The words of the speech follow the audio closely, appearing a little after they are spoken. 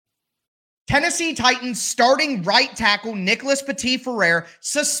Tennessee Titans starting right tackle Nicholas Petit-Frere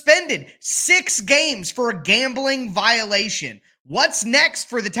suspended 6 games for a gambling violation. What's next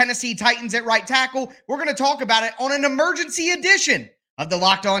for the Tennessee Titans at right tackle? We're going to talk about it on an emergency edition of the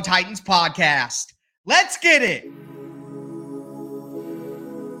Locked On Titans podcast. Let's get it.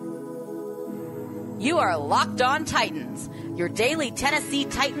 You are Locked On Titans, your daily Tennessee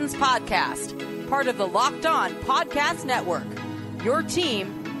Titans podcast, part of the Locked On Podcast Network, your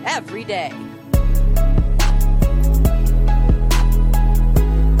team every day.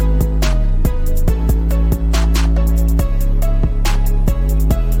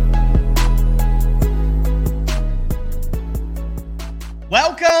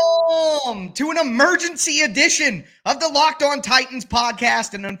 Welcome to an emergency edition of the Locked On Titans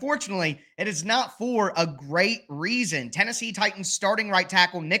podcast, and unfortunately, it is not for a great reason. Tennessee Titans starting right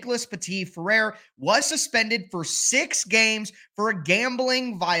tackle Nicholas Petit-Frere was suspended for 6 games for a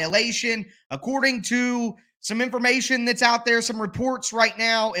gambling violation. According to some information that's out there, some reports right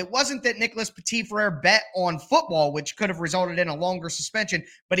now, it wasn't that Nicholas Petit-Frere bet on football, which could have resulted in a longer suspension,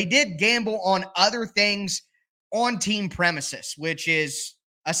 but he did gamble on other things on team premises, which is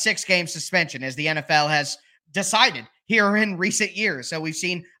a 6-game suspension, as the NFL has decided here in recent years. So we've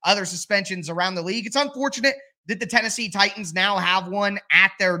seen other suspensions around the league. It's unfortunate that the Tennessee Titans now have one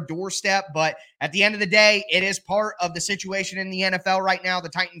at their doorstep, but at the end of the day, it is part of the situation in the NFL right now. The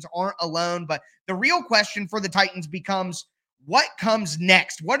Titans aren't alone, but the real question for the Titans becomes, what comes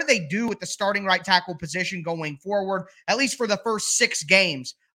next? What do they do with the starting right tackle position going forward, at least for the first 6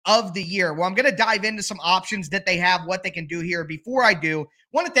 games of the year? Well, I'm going to dive into some options that they have, what they can do here. Before I do,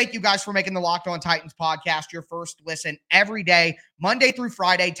 want to thank you guys for making the Locked On Titans podcast your first listen every day, Monday through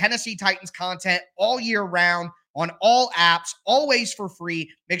Friday. Tennessee Titans content all year round on all apps, always for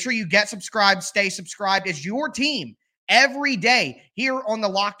free. Make sure you get subscribed, stay subscribed as your team every day here on the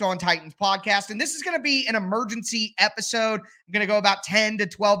Locked On Titans podcast. And this is going to be an emergency episode. I'm going to go about 10 to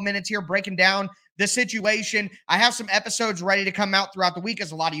 12 minutes here breaking down the situation. I have some episodes ready to come out throughout the week,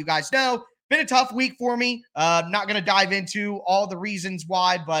 as a lot of you guys know. Been a tough week for me. Not going to dive into all the reasons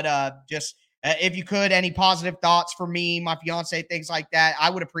why, but if you could, any positive thoughts for me, my fiance, things like that, I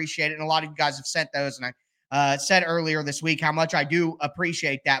would appreciate it. And a lot of you guys have sent those, and I said earlier this week how much I do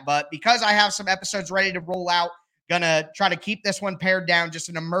appreciate that. But because I have some episodes ready to roll out, gonna try to keep this one pared down, just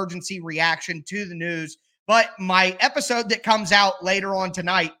an emergency reaction to the news. But my episode that comes out later on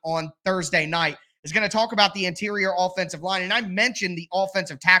tonight, on Thursday night, is going to talk about the interior offensive line. And I mentioned the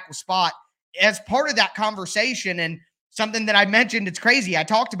offensive tackle spot as part of that conversation. And something that I mentioned, it's crazy, I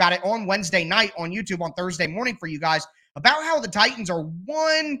talked about it on Wednesday night on YouTube on Thursday morning for you guys, about how the Titans are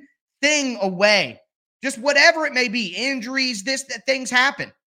one thing away, just whatever it may be, injuries, that things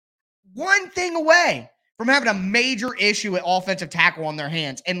happen, one thing away from having a major issue at offensive tackle on their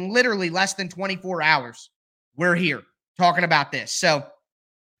hands. And literally less than 24 hours, we're here talking about this. So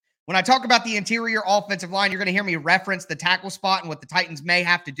when I talk about the interior offensive line, you're going to hear me reference the tackle spot and what the Titans may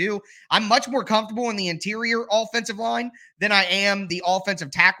have to do. I'm much more comfortable in the interior offensive line than I am the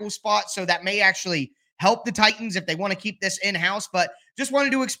offensive tackle spot. So that may actually help the Titans if they want to keep this in-house. But just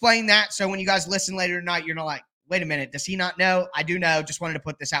wanted to explain that. So when you guys listen later tonight, you're not like, wait a minute, does he not know? I do know. Just wanted to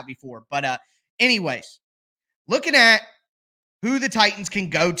put this out before. But anyways, looking at who the Titans can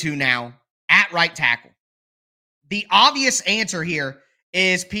go to now at right tackle, the obvious answer here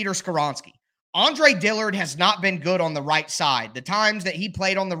is Peter Skoronski. Andre Dillard has not been good on the right side. The times that he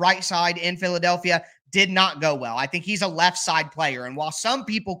played on the right side in Philadelphia did not go well. I think he's a left side player. And while some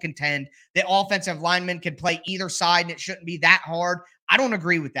people contend that offensive linemen can play either side and it shouldn't be that hard, I don't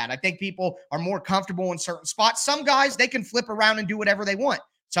agree with that. I think people are more comfortable in certain spots. Some guys, they can flip around and do whatever they want.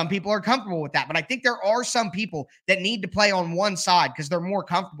 Some people are comfortable with that, but I think there are some people that need to play on one side because they're more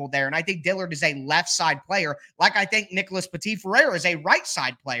comfortable there. And I think Dillard is a left side player, like I think Nicholas Petit-Frere is a right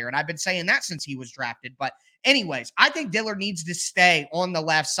side player. And I've been saying that since he was drafted. But anyways, I think Dillard needs to stay on the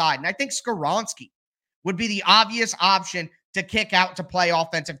left side. And I think Skoronski would be the obvious option to kick out to play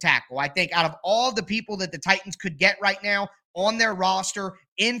offensive tackle. I think out of all the people that the Titans could get right now on their roster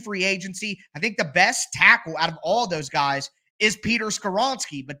in free agency, I think the best tackle out of all those guys is Peter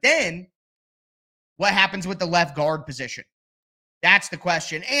Skoronski. But then what happens with the left guard position? That's the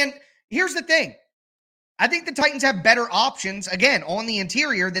question. And here's the thing. I think the Titans have better options, again, on the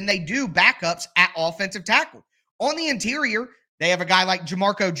interior than they do backups at offensive tackle. On the interior, they have a guy like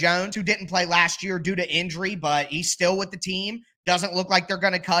Jamarco Jones, who didn't play last year due to injury, but he's still with the team. Doesn't look like they're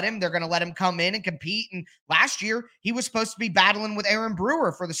going to cut him. They're going to let him come in and compete. And last year, he was supposed to be battling with Aaron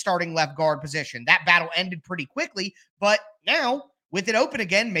Brewer for the starting left guard position. That battle ended pretty quickly, but now with it open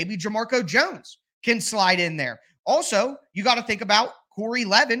again, maybe Jamarco Jones can slide in there. Also, you got to think about Corey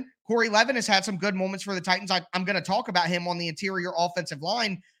Levin. Corey Levin has had some good moments for the Titans. I'm going to talk about him on the interior offensive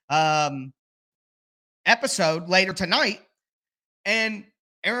line episode later tonight. And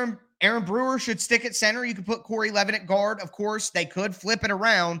Aaron Brewer should stick at center. You could put Corey Levin at guard. Of course, they could flip it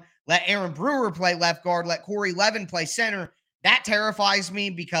around, let Aaron Brewer play left guard, let Corey Levin play center. That terrifies me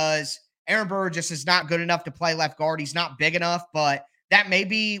because Aaron Brewer just is not good enough to play left guard. He's not big enough, but that may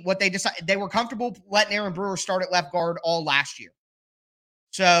be what they decided. They were comfortable letting Aaron Brewer start at left guard all last year.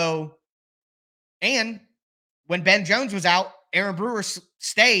 So, and when Ben Jones was out, Aaron Brewer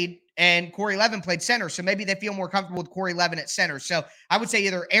stayed and Corey Levin played center. So maybe they feel more comfortable with Corey Levin at center. So I would say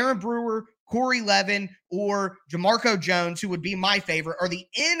either Aaron Brewer, Corey Levin, or Jamarco Jones, who would be my favorite, are the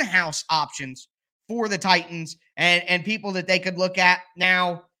in-house options for the Titans and people that they could look at.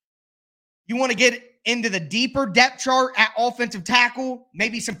 Now, you want to get into the deeper depth chart at offensive tackle,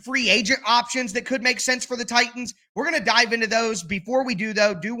 maybe some free agent options that could make sense for the Titans. We're going to dive into those. Before we do,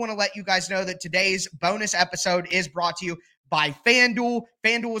 though, do want to let you guys know that today's bonus episode is brought to you by FanDuel.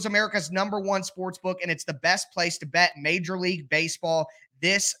 FanDuel is America's #1 sports book, and it's the best place to bet Major League Baseball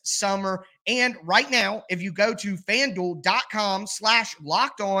this summer. And right now, if you go to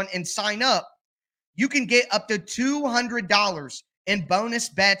FanDuel.com/lockedon and sign up, you can get up to $200 in bonus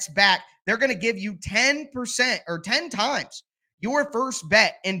bets back. They're going to give you 10% or 10 times your first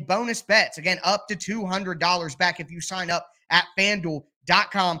bet in bonus bets. Again, up to $200 back if you sign up at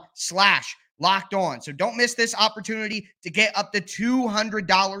FanDuel.com/lockedon. So don't miss this opportunity to get up to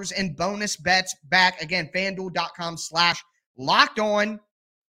 $200 in bonus bets back. Again, FanDuel.com/lockedon.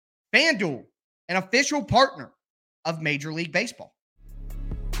 FanDuel, an official partner of Major League Baseball.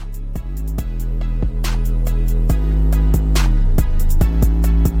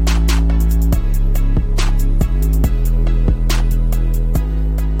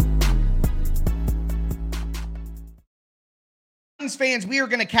 Fans, we are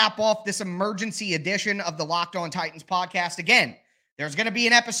going to cap off this emergency edition of the Locked On Titans podcast. Again, there's going to be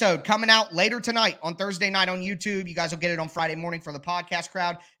an episode coming out later tonight on Thursday night on YouTube. You guys will get it on Friday morning for the podcast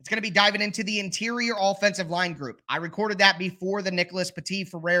crowd. It's going to be diving into the interior offensive line group. I recorded that before the Nicholas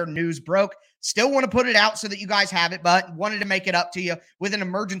Petit-Frere news broke. Still want to put it out so that you guys have it, but wanted to make it up to you with an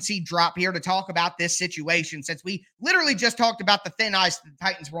emergency drop here to talk about this situation, since we literally just talked about the thin ice that the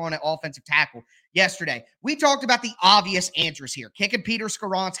Titans were on at offensive tackle yesterday. We talked about the obvious answers here, kicking Peter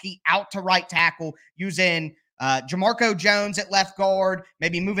Skoronski out to right tackle, using Jamarco Jones at left guard,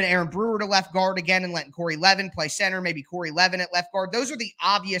 maybe moving Aaron Brewer to left guard again and letting Corey Levin play center, maybe Corey Levin at left guard. Those are the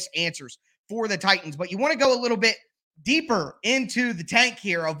obvious answers for the Titans, but you want to go a little bit deeper into the tank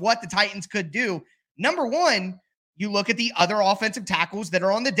here of what the Titans could do. Number one, you look at the other offensive tackles that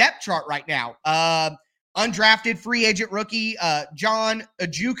are on the depth chart right now. Undrafted free agent rookie John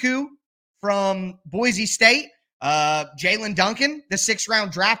Ojukwu from Boise State. Jalen Duncan, the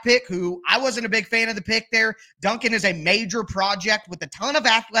 6th-round draft pick, who I wasn't a big fan of the pick there. Duncan is a major project with a ton of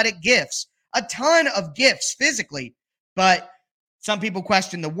athletic gifts, a ton of gifts physically, but some people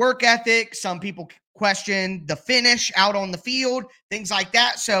question the work ethic. Some people question the finish out on the field, things like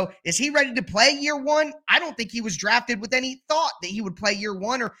that. So is he ready to play year one? I don't think he was drafted with any thought that he would play year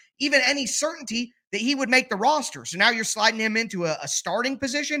one or even any certainty that he would make the roster. So now you're sliding him into a starting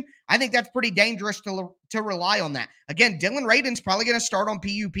position. I think that's pretty dangerous to rely on that. Again, Dylan Radin's probably going to start on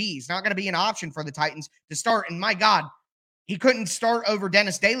PUP. He's not going to be an option for the Titans to start. And my God, he couldn't start over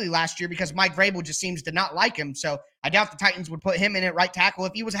Dennis Daly last year because Mike Vrabel just seems to not like him. So I doubt the Titans would put him in at right tackle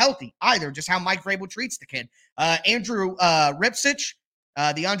if he was healthy either, just how Mike Vrabel treats the kid. Andrew Ripsich,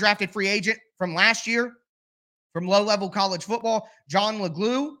 the undrafted free agent from last year from low-level college football. John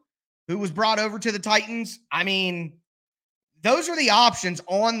LeGlue, who was brought over to the Titans. I mean, those are the options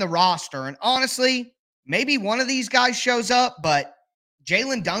on the roster. And honestly, maybe one of these guys shows up, but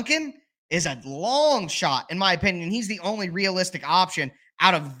Jalen Duncan is a long shot, in my opinion. He's the only realistic option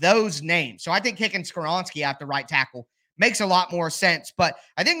out of those names. So I think kicking Skoronski at the right tackle makes a lot more sense. But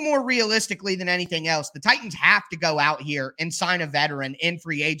I think more realistically than anything else, the Titans have to go out here and sign a veteran in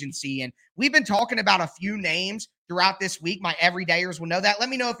free agency. And we've been talking about a few names throughout this week. My everydayers will know that. Let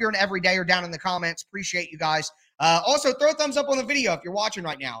me know if you're an everydayer down in the comments. Appreciate you guys. Also, throw a thumbs up on the video if you're watching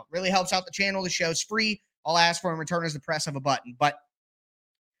right now. It really helps out the channel. The show's free. All I ask for in return is the press of a button. But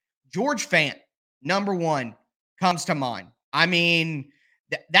George Fant, number one, comes to mind. I mean,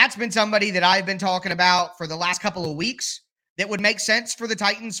 that's been somebody that I've been talking about for the last couple of weeks that would make sense for the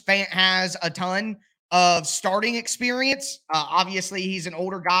Titans. Fant has a ton of starting experience. Obviously, he's an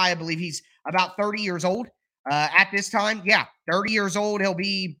older guy. I believe he's about 30 years old at this time. Yeah, 30 years old. He'll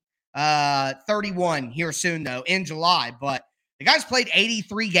be 31 here soon, though, in July. But the guy's played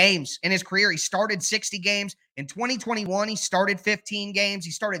 83 games in his career. He started 60 games. In 2021, he started 15 games.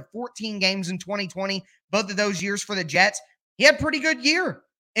 He started 14 games in 2020, both of those years for the Jets. He had a pretty good year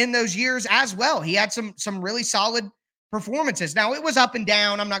in those years as well. He had some really solid performances. Now, it was up and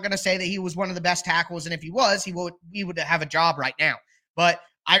down. I'm not going to say that he was one of the best tackles, and if he was, he would have a job right now. But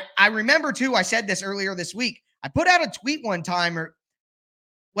I remember, too, I said this earlier this week. I put out a tweet one time, or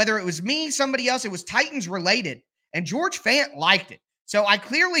whether it was me, somebody else, it was Titans related, and George Fant liked it. So I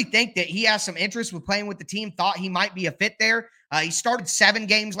clearly think that he has some interest with playing with the team, thought he might be a fit there. He started 7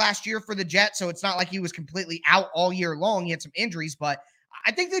 games last year for the Jets, so it's not like he was completely out all year long. He had some injuries, but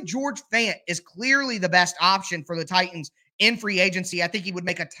I think that George Fant is clearly the best option for the Titans in free agency. I think he would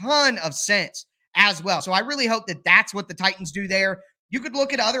make a ton of sense as well. So I really hope that that's what the Titans do there. You could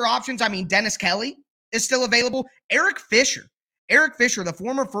look at other options. I mean, Dennis Kelly is still available. Eric Fisher, the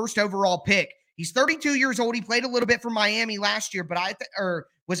former first overall pick. He's 32 years old. He played a little bit for Miami last year, but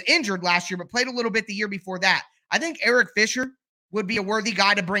was injured last year, but played a little bit the year before that. I think Eric Fisher would be a worthy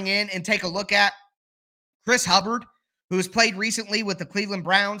guy to bring in and take a look at. Chris Hubbard, who has played recently with the Cleveland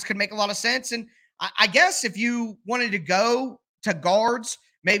Browns, could make a lot of sense. And I guess if you wanted to go to guards,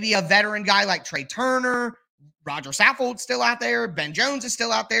 maybe a veteran guy like Trey Turner, Roger Saffold's still out there, Ben Jones is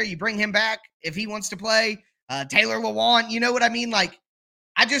still out there. You bring him back if he wants to play. Taylor Lewan, you know what I mean? Like,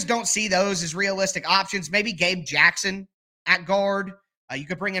 I just don't see those as realistic options. Maybe Gabe Jackson at guard. You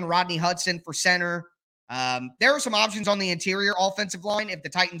could bring in Rodney Hudson for center. There are some options on the interior offensive line if the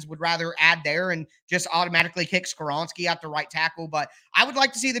Titans would rather add there and just automatically kick Skoronski out to right tackle. But I would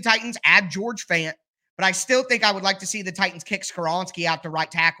like to see the Titans add George Fant, but I still think I would like to see the Titans kick Skoronski out to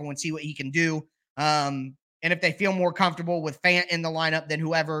right tackle and see what he can do. And if they feel more comfortable with Fant in the lineup than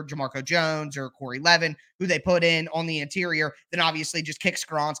whoever, Jamarco Jones or Corey Levin, who they put in on the interior, then obviously just kick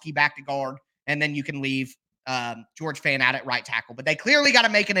Skoronski back to guard, and then you can leave George Fant out at right tackle. But they clearly got to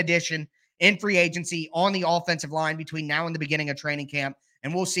make an addition in free agency on the offensive line between now and the beginning of training camp,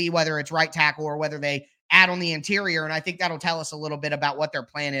 and we'll see whether it's right tackle or whether they add on the interior, and I think that'll tell us a little bit about what their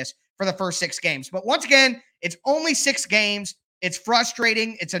plan is for the first 6 games. But once again, it's only 6 games. It's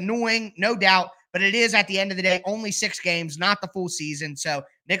frustrating. It's annoying, no doubt. But it is, at the end of the day, only 6 games, not the full season. So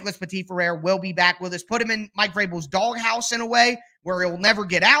Nicholas Petit-Frere will be back with us. Put him in Mike Vrabel's doghouse in a way where he'll never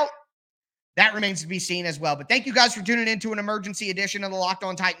get out. That remains to be seen as well. But thank you guys for tuning in to an emergency edition of the Locked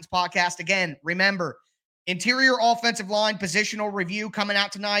On Titans podcast. Again, remember, interior offensive line positional review coming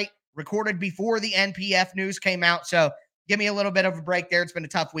out tonight, recorded before the NPF news came out. So give me a little bit of a break there. It's been a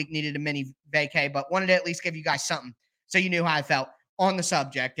tough week, needed a mini vacay, but wanted to at least give you guys something so you knew how I felt on the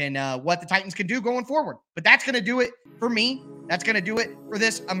subject and what the Titans can do going forward. But that's going to do it for me. That's going to do it for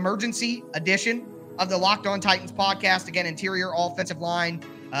this emergency edition of the Locked On Titans podcast. Again, interior offensive line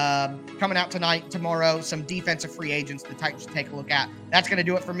coming out tonight, tomorrow, some defensive free agents the Titans should take a look at. That's going to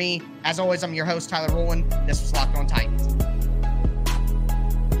do it for me. As always, I'm your host, Tyler Rowland. This was Locked On Titans.